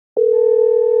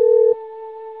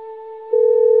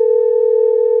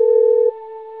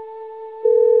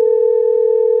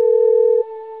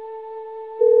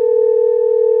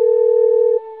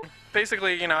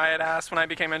basically, you know, I had asked when I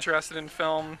became interested in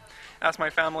film, asked my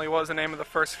family what was the name of the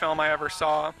first film I ever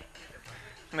saw.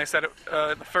 And they said,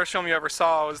 the first film you ever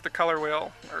saw was The Color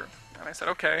Wheel. And I said,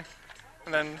 okay.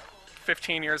 And then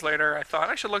 15 years later, I thought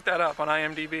I should look that up on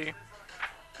IMDb.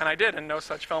 And I did, and no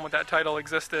such film with that title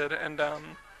existed. And I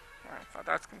thought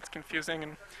that's confusing.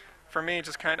 And for me,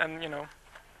 just kind of, and you know,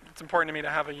 it's important to me to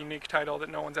have a unique title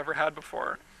that no one's ever had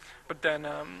before. But then,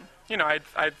 you know,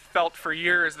 I'd felt for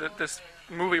years that this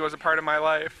movie was a part of my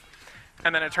life.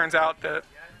 And then it turns out that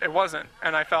it wasn't.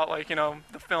 And I felt like, you know,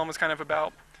 the film is kind of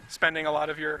about spending a lot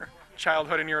of your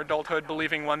childhood and your adulthood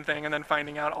believing one thing and then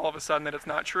finding out all of a sudden that it's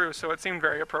not true. So it seemed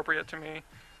very appropriate to me.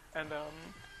 And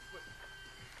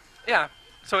yeah,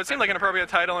 so it seemed like an appropriate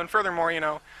title. And furthermore, you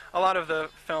know, a lot of the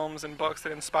films and books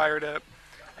that inspired it,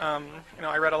 you know,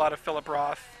 I read a lot of Philip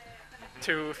Roth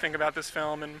to think about this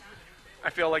film, and I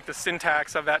feel like the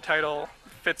syntax of that title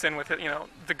fits in with it, you know,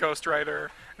 The Ghostwriter,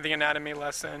 The Anatomy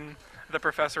Lesson, The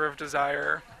Professor of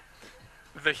Desire,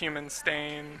 The Human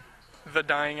Stain, The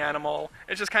Dying Animal.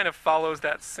 It just kind of follows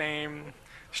that same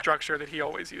structure that he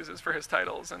always uses for his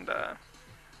titles, and it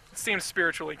seems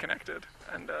spiritually connected.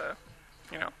 And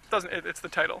you know, it's the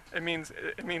title. It means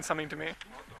something to me.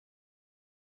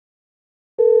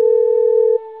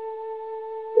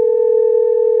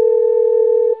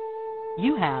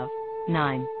 You have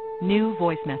 9 new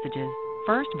voice messages.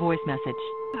 First voice message.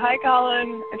 Hi,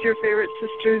 Colin. It's your favorite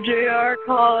sister, JR,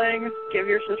 calling. Give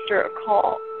your sister a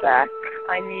call back.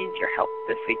 I need your help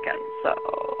this weekend,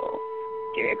 so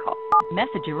give me a call.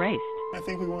 Message erased. I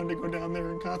think we wanted to go down there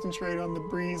and concentrate on the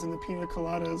breeze and the pina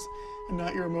coladas and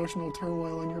not your emotional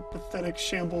turmoil and your pathetic,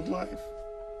 shambled life.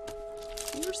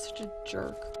 You're such a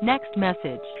jerk. Next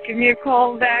message. Give me a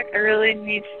call back. I really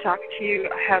need to talk to you.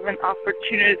 I have an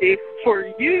opportunity for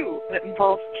you that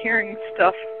involves carrying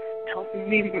stuff, helping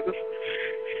me move.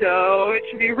 So it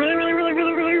should be really, really, really,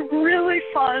 really, really, really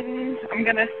fun. I'm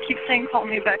going to keep saying call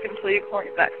me back until you call me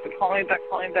back. So call me back,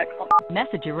 call me back, call me back.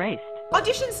 Message erased.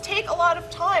 Auditions take a lot of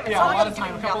time. It's Yeah, not a lot like of time,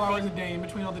 doing a couple nothing. hours a day in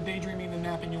between all the daydreaming and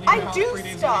napping. You leave I the house do 3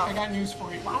 days stuff. a week. I got news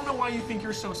for you. I don't know why you think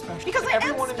you're so special. Because I am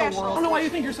Everyone in special. the world. I don't know why you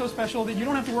think you're so special that you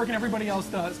don't have to work and everybody else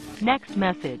does. Next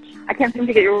message. I can't seem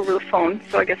to get you over the phone,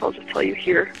 so I guess I'll just tell you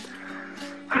here.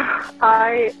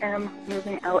 I am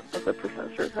moving out of the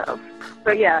professor's house.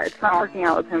 But yeah, it's not working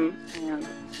out with him, and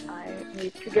I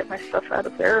need to get my stuff out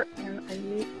of there, and I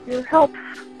need your help.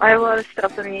 I have a lot of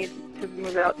stuff I need to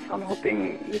move out, so I'm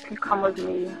hoping you can come with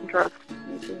me and drive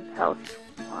me to his house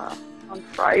on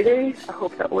Friday. I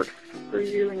hope that works for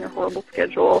you and your horrible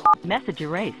schedule. Message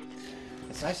erased.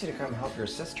 It's nice of you to come help your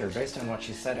sister. Based on what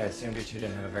she said, I assumed you two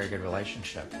didn't have a very good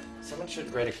relationship. Someone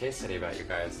should write a case study about you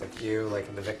guys. Like you,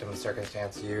 like the victim of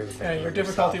circumstance, you, the victim Yeah, your of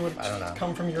difficulty yourself. would I don't know.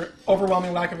 come from your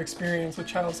overwhelming lack of experience with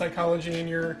child psychology and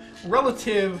your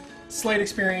relative slight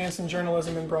experience in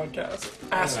journalism and broadcast.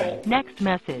 Asshole. Next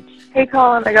message. Hey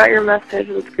Colin, I got your message.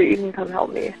 It's great you can come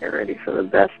help me. Get ready for the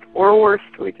best or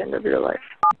worst weekend of your life.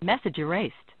 Message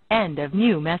erased. End of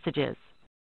new messages.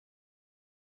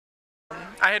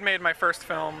 I had made my first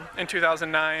film in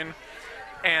 2009,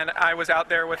 and I was out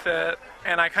there with it,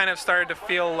 and I kind of started to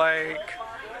feel like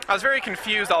I was very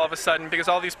confused all of a sudden, because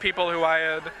all these people who I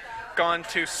had gone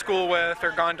to school with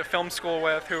or gone to film school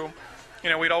with, who, you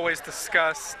know, we'd always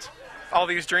discussed all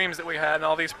these dreams that we had and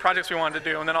all these projects we wanted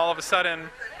to do, and then all of a sudden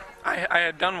I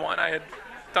had done one. I had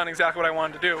done exactly what I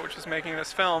wanted to do, which was making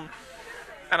this film,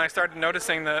 and I started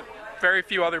noticing that very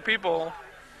few other people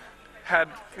had,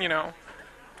 you know,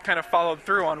 kind of followed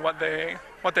through on what they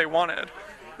wanted.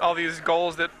 All these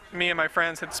goals that me and my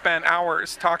friends had spent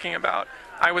hours talking about.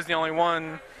 I was the only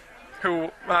one who,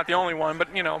 well, not the only one,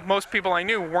 but you know, most people I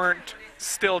knew weren't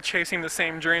still chasing the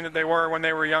same dream that they were when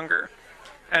they were younger.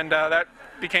 And that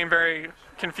became very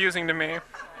confusing to me.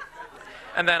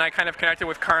 And then I kind of connected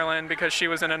with Carlin because she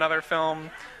was in another film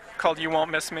called You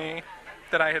Won't Miss Me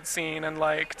that I had seen and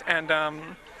liked. And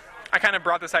I kind of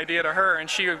brought this idea to her, and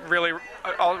she really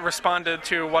responded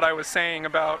to what I was saying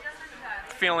about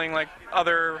feeling like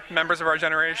other members of our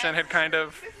generation had kind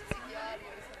of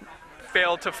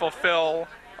failed to fulfill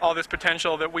all this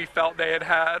potential that we felt they had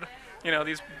had. You know,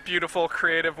 these beautiful,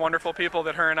 creative, wonderful people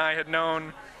that her and I had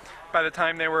known by the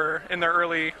time they were in their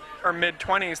early or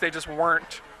mid-20s, they just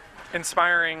weren't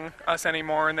inspiring us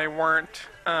anymore, and they weren't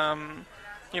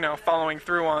you know, following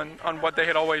through on what they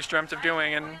had always dreamt of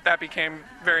doing, and that became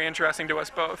very interesting to us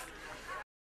both.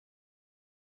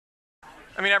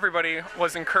 I mean, everybody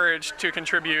was encouraged to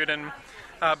contribute, and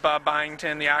Bob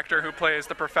Byington, the actor who plays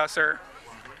the professor,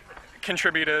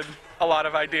 contributed a lot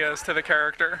of ideas to the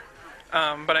character.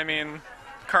 But I mean,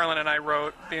 Carlin and I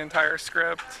wrote the entire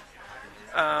script,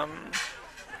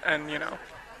 and you know,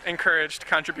 encouraged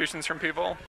contributions from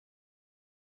people.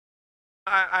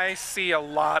 I see a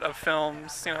lot of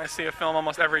films. I see a film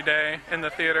almost every day in the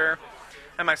theater,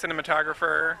 and my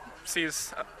cinematographer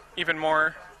sees even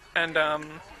more. And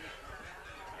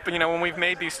but when we've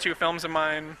made these 2 films of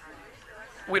mine,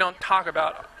 we don't talk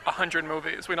about 100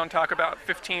 movies. We don't talk about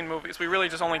 15 movies. We really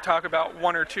just only talk about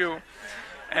 1 or 2.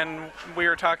 And we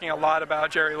were talking a lot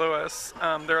about Jerry Lewis.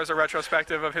 There was a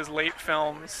retrospective of his late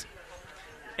films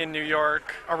in New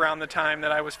York around the time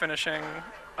that I was finishing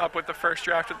up with the first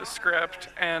draft of the script.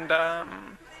 And,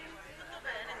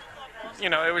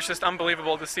 it was just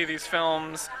unbelievable to see these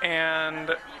films,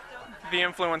 and the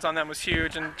influence on them was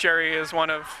huge. And Jerry is one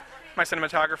of my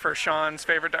cinematographer Sean's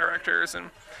favorite directors, and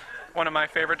one of my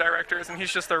favorite directors, and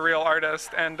he's just a real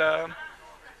artist. And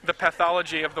the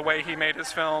pathology of the way he made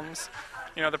his films,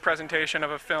 the presentation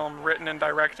of a film written and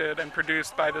directed and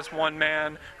produced by this one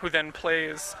man who then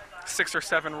plays 6 or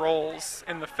 7 roles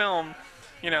in the film,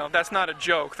 that's not a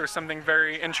joke. There's something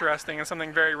very interesting and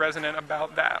something very resonant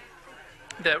about that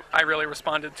I really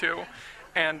responded to.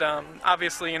 And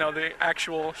obviously, the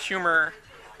actual humor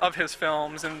of his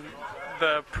films and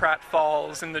the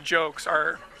pratfalls and the jokes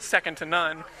are second to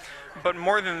none. But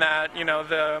more than that,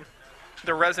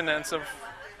 the resonance of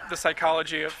the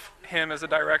psychology of him as a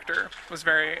director was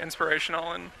very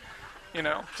inspirational. And,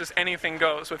 just anything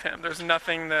goes with him. There's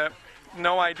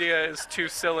no idea is too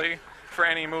silly for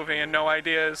any movie, and no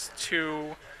idea is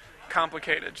too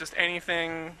complicated. Just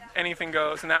anything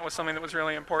goes, and that was something that was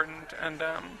really important. And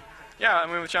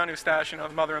with John Eustache, The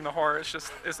Mother and the Whore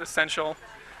is essential,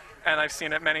 and I've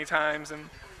seen it many times. And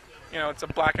it's a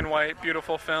black and white,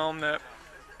 beautiful film that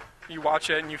you watch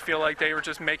it and you feel like they were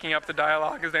just making up the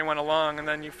dialogue as they went along, and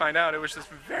then you find out it was just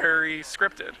very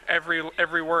scripted,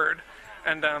 every word.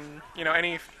 And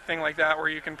anything like that where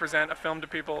you can present a film to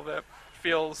people that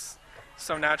feels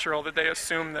so natural that they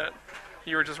assume that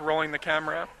you were just rolling the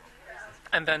camera,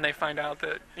 and then they find out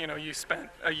that you spent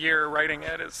a year writing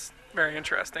it, is very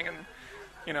interesting. And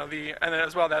and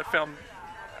as well, that film,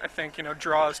 I think,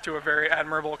 draws to a very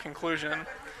admirable conclusion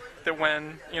that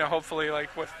when hopefully,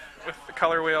 like with the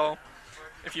color wheel,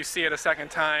 if you see it a second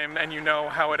time and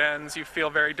how it ends, you feel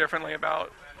very differently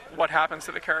about what happens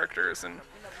to the characters. And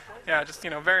just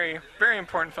very, very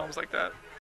important films like that.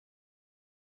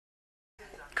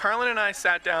 Carlin and I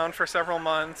sat down for several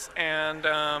months and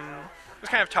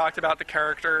just kind of talked about the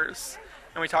characters,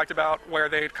 and we talked about where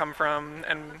they'd come from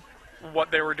and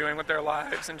what they were doing with their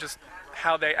lives and just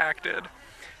how they acted.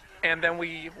 And then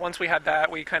once we had that,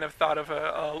 we kind of thought of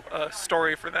a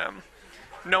story for them,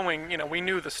 knowing, we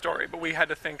knew the story, but we had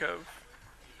to think of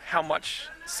how much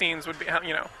scenes would be,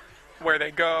 where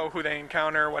they go, who they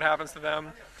encounter, what happens to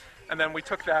them. And then we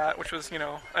took that, which was,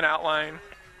 an outline,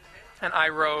 and I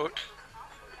wrote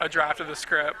a draft of the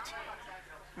script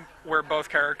where both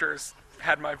characters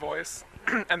had my voice.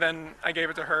 And then I gave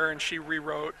it to her, and she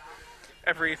rewrote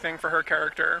everything for her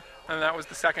character, and that was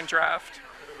the second draft.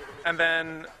 And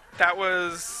then that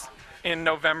was in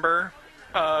November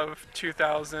of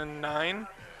 2009,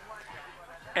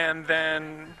 and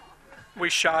then we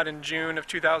shot in June of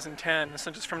 2010. So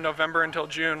just from November until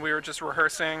June, we were just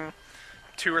rehearsing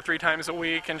 2 or 3 times a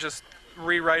week and just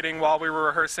rewriting while we were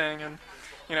rehearsing. And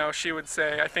she would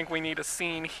say, I think we need a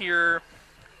scene here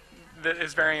that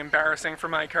is very embarrassing for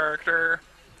my character,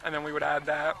 and then we would add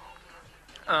that.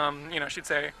 She'd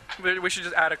say, we should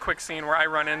just add a quick scene where I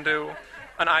run into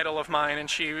an idol of mine and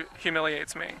she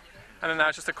humiliates me. And then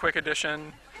that's just a quick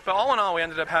addition. But all in all, we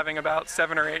ended up having about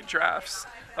 7 or 8 drafts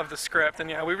of the script. And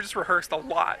we just rehearsed a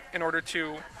lot in order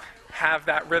to have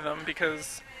that rhythm,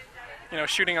 because,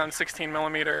 shooting on 16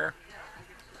 millimeter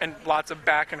and lots of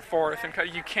back and forth, and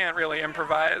you can't really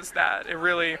improvise that.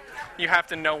 You have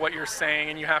to know what you're saying,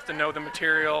 and you have to know the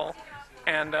material.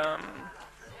 And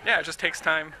it just takes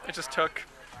time. It just took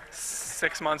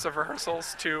 6 months of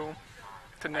rehearsals to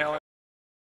nail it.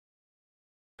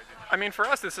 I mean, for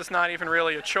us, this is not even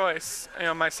really a choice.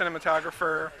 My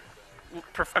cinematographer,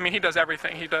 he does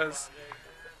everything. He does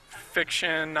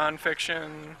fiction,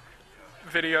 nonfiction,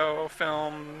 video,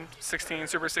 film, 16,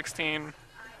 Super 16.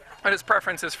 But his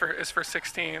preference is for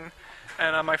 16.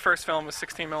 And my first film was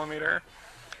 16 millimeter.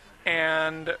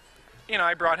 And,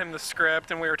 I brought him the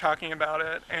script and we were talking about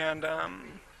it. And,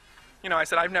 I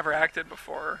said, I've never acted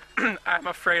before. I'm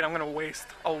afraid I'm going to waste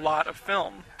a lot of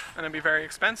film and it'd be very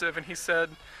expensive. And he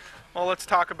said, well, let's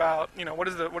talk about, what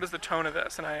is the tone of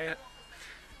this? And I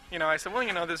said,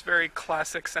 well, this very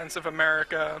classic sense of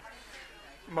America,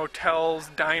 motels,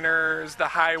 diners, the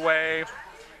highway.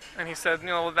 And he said,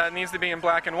 that needs to be in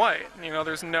black and white.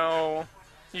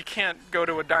 You can't go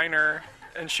to a diner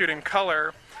and shoot in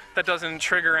color that doesn't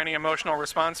trigger any emotional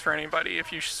response for anybody.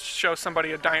 If you show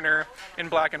somebody a diner in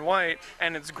black and white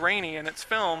and it's grainy and it's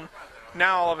film,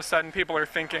 now all of a sudden people are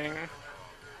thinking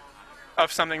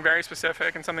of something very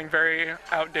specific and something very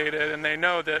outdated, and they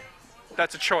know that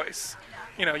that's a choice.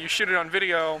 You know, you shoot it on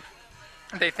video,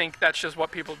 they think that's just what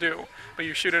people do. But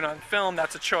you shoot it on film,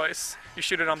 that's a choice. You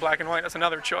shoot it on black and white, that's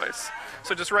another choice.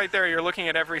 So just right there, you're looking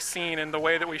at every scene and the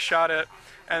way that we shot it,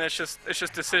 and it's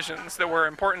just decisions that were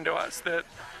important to us. That,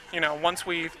 you know, once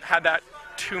we had that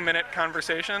 2-minute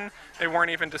conversation, they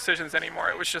weren't even decisions anymore.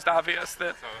 It was just obvious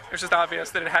that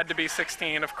it had to be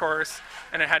 16, of course,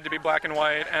 and it had to be black and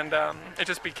white, and it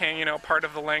just became, you know, part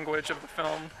of the language of the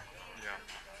film.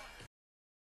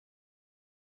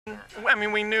 I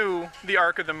mean, we knew the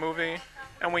arc of the movie,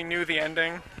 and we knew the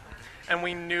ending, and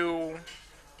we knew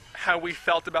how we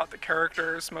felt about the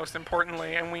characters, most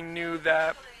importantly, and we knew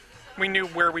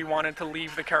where we wanted to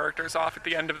leave the characters off at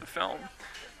the end of the film.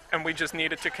 And we just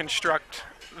needed to construct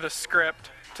the script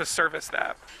to service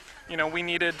that. You know, we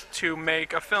needed to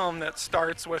make a film that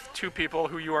starts with two people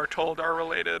who you are told are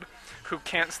related, who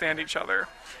can't stand each other,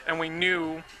 and we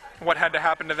knew what had to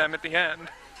happen to them at the end.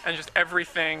 And just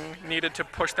everything needed to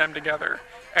push them together.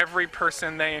 Every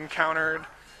person they encountered,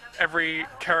 every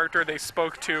character they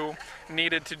spoke to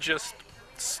needed to just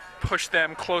push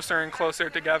them closer and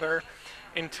closer together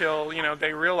until, you know,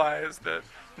 they realized that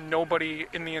nobody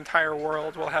in the entire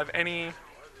world will have any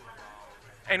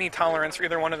tolerance for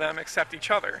either one of them except each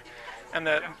other. And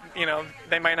that, you know,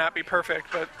 they might not be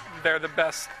perfect, but they're the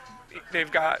best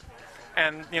they've got.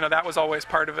 And, you know, that was always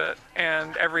part of it.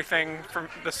 And everything from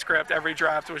the script, every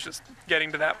draft was just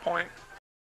getting to that point.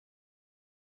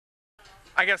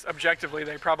 I guess objectively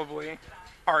they probably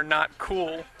are not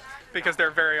cool because they're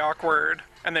very awkward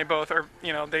and they both are,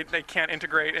 you know, they can't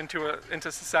integrate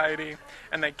into society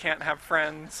and they can't have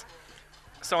friends.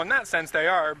 So in that sense they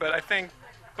are, but I think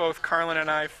both Carlin and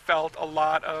I felt a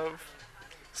lot of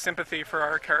sympathy for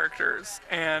our characters,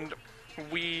 and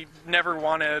we never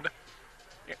wanted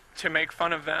to make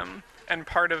fun of them. And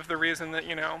part of the reason that,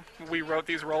 you know, we wrote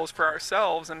these roles for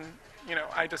ourselves and, you know,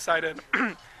 I decided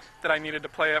that I needed to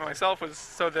play it myself was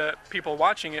so that people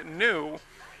watching it knew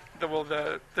that, well,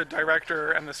 the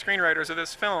director and the screenwriters of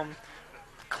this film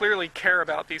clearly care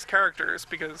about these characters,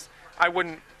 because I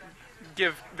wouldn't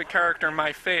give the character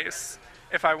my face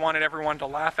if I wanted everyone to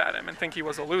laugh at him and think he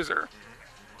was a loser.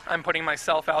 I'm putting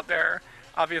myself out there.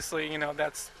 Obviously, you know,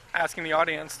 that's asking the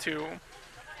audience to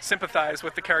sympathize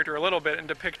with the character a little bit and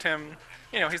depict him.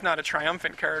 You know, he's not a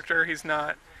triumphant character. He's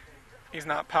not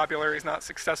popular. He's not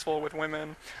successful with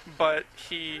women, but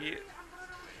he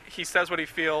says what he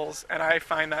feels, and I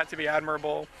find that to be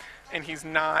admirable. And he's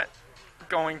not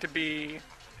going to be,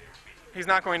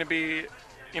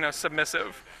 you know,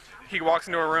 submissive. He walks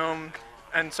into a room,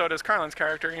 and so does Carlin's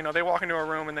character. You know, they walk into a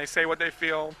room and they say what they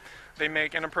feel. They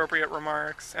make inappropriate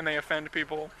remarks and they offend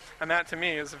people, and that to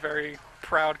me is a very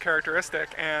proud characteristic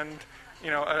and,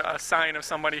 you know, a sign of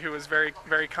somebody who is very,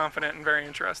 very confident and very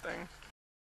interesting.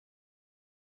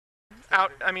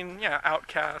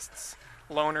 Outcasts,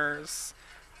 loners,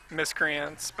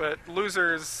 miscreants, but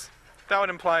losers, that would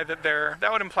imply that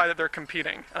they're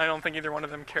competing. I don't think either one of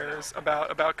them cares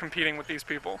about competing with these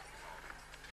people.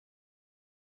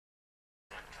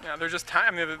 Yeah, they're just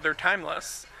they're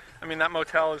timeless. I mean, that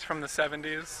motel is from the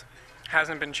 70s,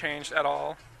 hasn't been changed at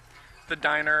all. The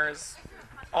diner is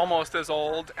almost as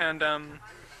old, and,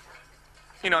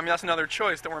 you know, I mean, that's another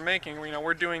choice that we're making. You know,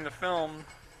 we're doing the film,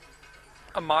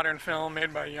 a modern film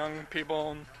made by young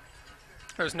people.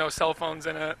 There's no cell phones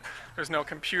in it, there's no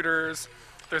computers,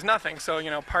 there's nothing. So,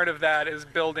 you know, part of that is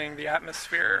building the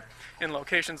atmosphere in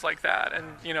locations like that. And,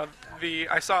 you know,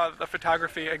 I saw the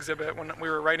photography exhibit when we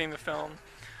were writing the film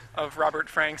of Robert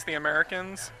Frank's The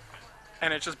Americans.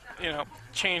 And it just, you know,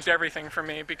 changed everything for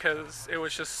me because it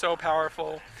was just so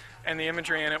powerful, and the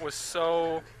imagery in it was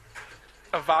so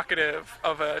evocative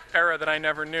of an era that I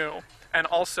never knew, and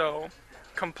also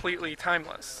completely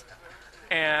timeless.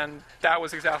 And that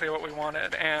was exactly what we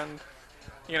wanted. And,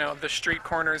 you know, the street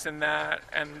corners in that,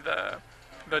 and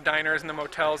the diners and the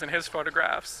motels in his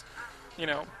photographs, you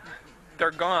know,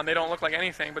 they're gone. They don't look like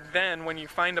anything. But then when you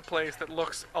find a place that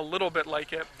looks a little bit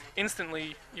like it,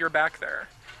 instantly you're back there.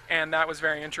 And that was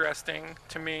very interesting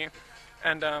to me.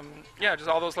 And yeah, just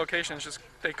all those locations, just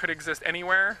they could exist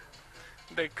anywhere.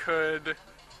 They could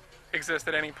exist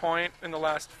at any point in the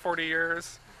last 40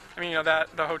 years. I mean, you know,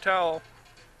 that the hotel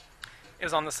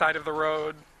is on the side of the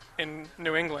road in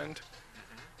New England,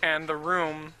 and the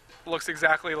room looks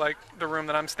exactly like the room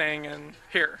that I'm staying in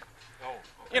here.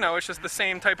 You know, it's just the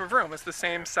same type of room. It's the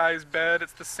same size bed.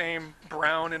 It's the same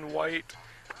brown and white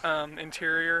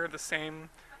interior, the same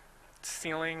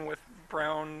ceiling with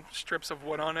brown strips of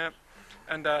wood on it,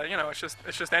 and you know, it's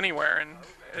just anywhere, and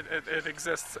it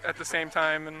exists at the same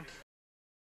time. And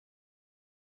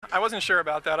I wasn't sure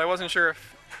about that. I wasn't sure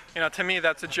if, you know, to me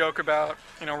that's a joke about,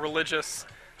 you know, religious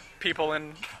people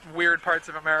in weird parts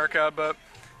of America, but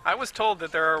I was told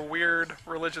that there are weird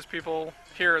religious people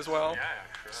here as well. Yeah,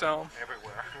 sure. So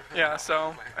Everywhere. yeah,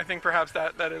 so I think perhaps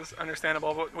that is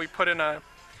understandable. But we put in a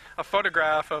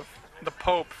photograph of the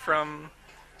Pope from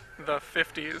the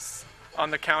 50s on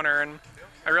the counter, and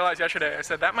I realized yesterday, I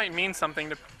said, that might mean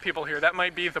something to people here. That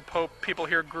might be the Pope people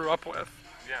here grew up with.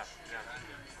 Yeah.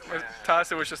 To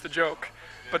us, it was just a joke,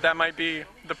 but that might be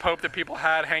the Pope that people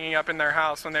had hanging up in their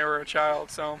house when they were a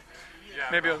child. So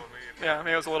maybe it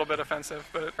was a little bit offensive.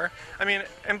 But I mean,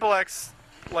 Impolex,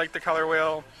 like The Color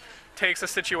Wheel, takes a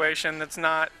situation that's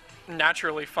not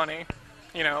naturally funny.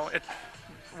 You know,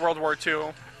 World War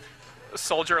II, a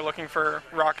soldier looking for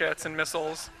rockets and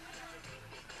missiles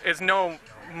is no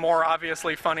more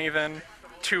obviously funny than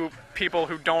two people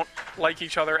who don't like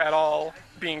each other at all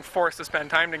being forced to spend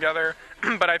time together.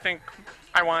 But I think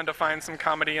I wanted to find some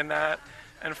comedy in that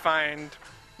and find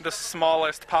the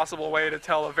smallest possible way to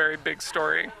tell a very big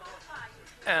story.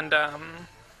 And,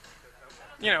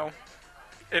 you know,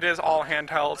 it is all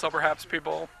handheld, so perhaps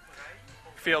people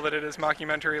feel that it is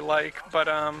mockumentary-like, but,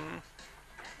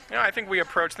 you know, I think we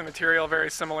approached the material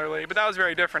very similarly, but that was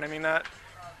very different. I mean,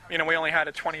 you know, we only had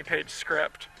a 20-page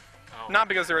script. Not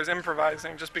because there was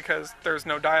improvising, just because there's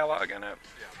no dialogue in it.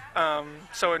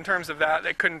 So in terms of that,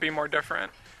 it couldn't be more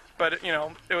different. But, you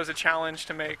know, it was a challenge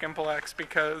to make Impolex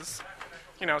because,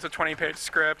 you know, it's a 20-page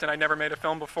script, and I'd never made a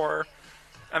film before.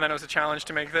 And then it was a challenge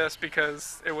to make this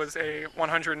because it was a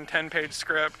 110-page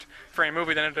script for a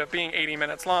movie that ended up being 80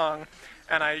 minutes long.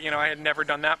 And I had never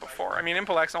done that before. I mean,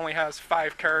 Impolex only has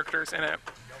 5 characters in it.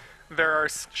 There are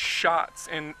shots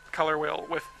in Color Wheel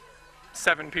with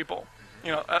 7 people.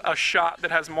 You know, a shot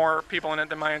that has more people in it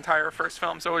than my entire first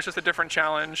film. So it was just a different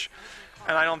challenge,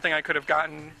 and I don't think I could have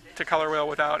gotten to Color Wheel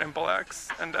without Impolex,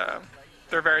 and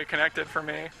they're very connected for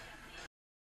me.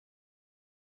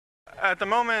 At the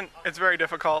moment, it's very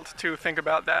difficult to think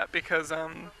about that because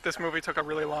this movie took a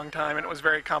really long time, and it was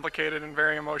very complicated and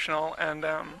very emotional, and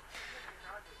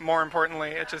more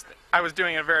importantly, I was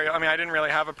doing it I didn't really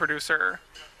have a producer.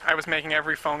 I was making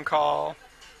every phone call.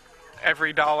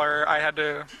 Every dollar I had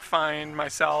to find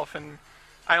myself, and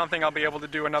I don't think I'll be able to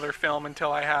do another film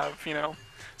until I have, you know,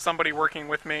 somebody working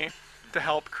with me to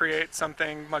help create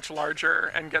something much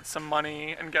larger and get some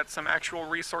money and get some actual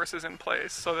resources in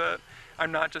place so that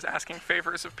I'm not just asking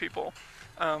favors of people.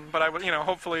 But I will, you know,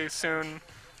 hopefully soon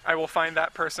I will find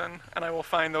that person and I will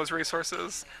find those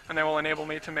resources, and they will enable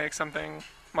me to make something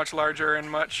much larger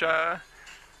and much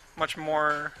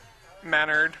more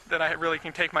mannered that I really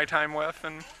can take my time with,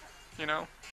 and, you know,